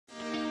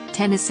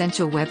10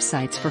 Essential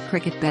Websites for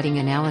Cricket Betting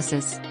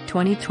Analysis,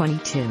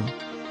 2022.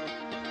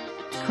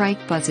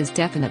 CricBuzz is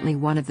definitely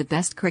one of the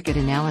best cricket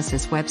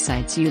analysis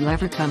websites you'll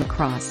ever come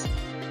across.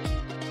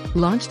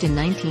 Launched in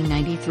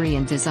 1993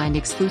 and designed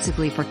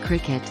exclusively for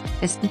cricket,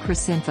 is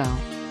Cricinfo.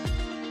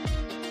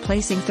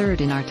 Placing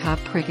third in our top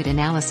cricket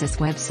analysis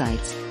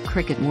websites,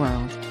 Cricket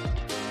World.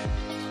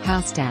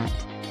 Howstat.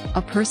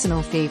 A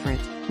personal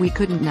favorite, we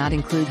couldn't not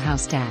include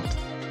Howstat.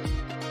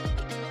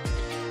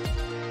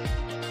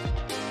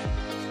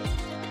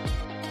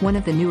 One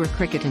of the newer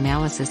cricket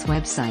analysis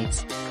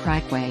websites,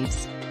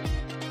 CricWaves.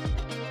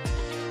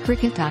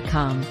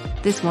 Cricket.com,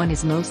 this one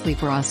is mostly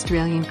for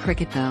Australian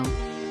cricket though.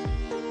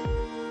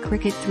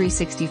 Cricket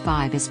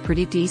 365 is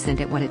pretty decent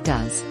at what it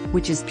does,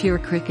 which is pure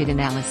cricket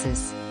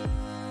analysis.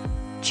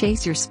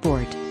 Chase Your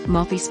Sport,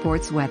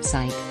 multi-sports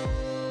website.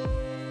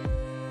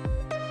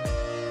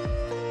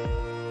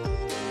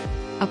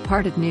 A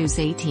part of News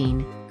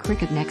 18,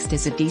 Cricket Next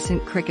is a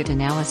decent cricket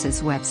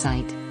analysis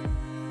website.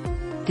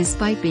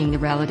 Despite being a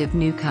relative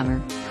newcomer,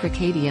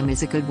 Cricadium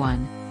is a good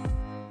one.